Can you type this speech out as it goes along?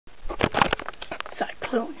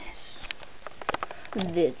cyclonus,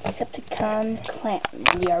 the Decepticon clan,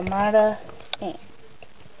 the Armada, and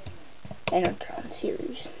Energon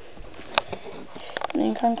series.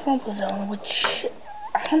 Energon chromosome, which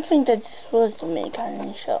I don't think that this was the Energon in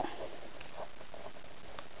the show.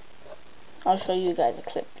 I'll show you guys a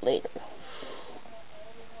clip later.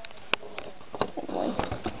 Anyway.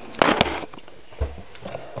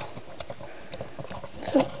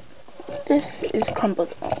 So, this is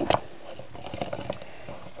chromosome.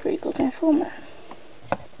 Pretty cool transformer.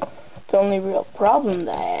 The only real problem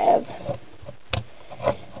that I have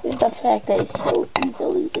is the fact that it's so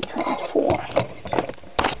easily to transform.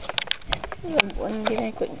 I'm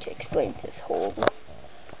gonna quickly explain this whole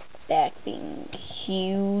back being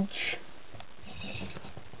huge.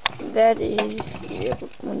 That is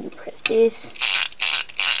when you press this,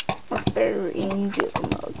 it's better in dual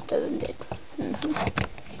mode, doesn't it?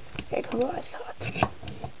 That's what I thought.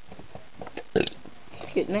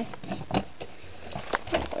 Excuse me.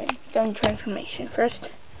 Anyway, done transformation. First,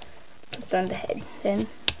 put on the head, then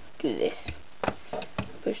do this.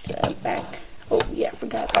 Push that back. Oh yeah, I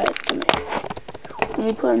forgot about it. When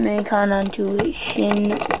you put a Minicon onto a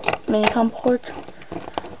Shin Minicon port,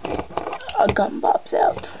 a gun pops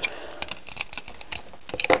out.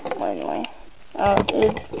 Anyway,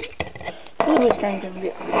 it was kind of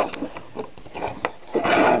real. So it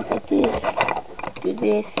sounds like this, do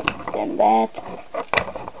this, then that,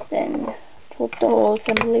 then flip the whole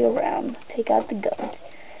assembly around, take out the gun,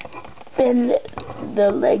 bend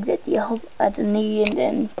the legs at the knee, and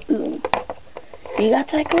then boom. You got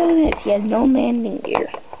cyclonus. He has no landing gear.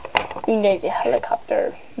 I think there's a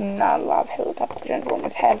helicopter. Not a lot of helicopter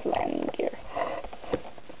transformers have landing gear.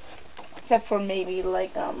 Except for maybe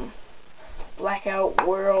like Blackout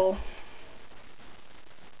Whirl.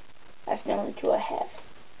 That's the only two I have.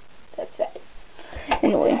 That's it.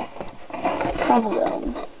 Anyway,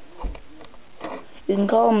 chromosome. You can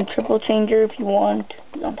call him a triple changer if you want.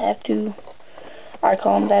 You don't have to. I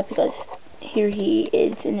call him that because here he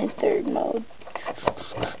is in his third mode.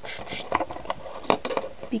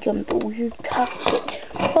 Becomes a weird cockpit.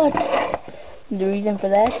 But the reason for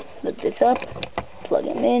that, look this up, plug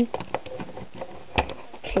him in,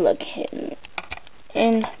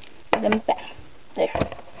 then back. There.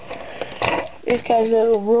 This guy's a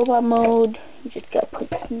little robot mode. You just gotta put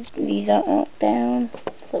these down,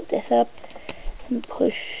 flip this up, and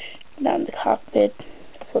push down the cockpit,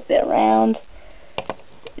 flip it around,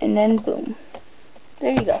 and then boom.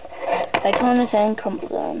 There you go. Cyclonus and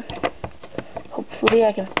chromosome. Hopefully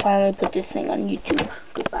I can finally put this thing on YouTube.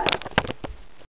 Goodbye.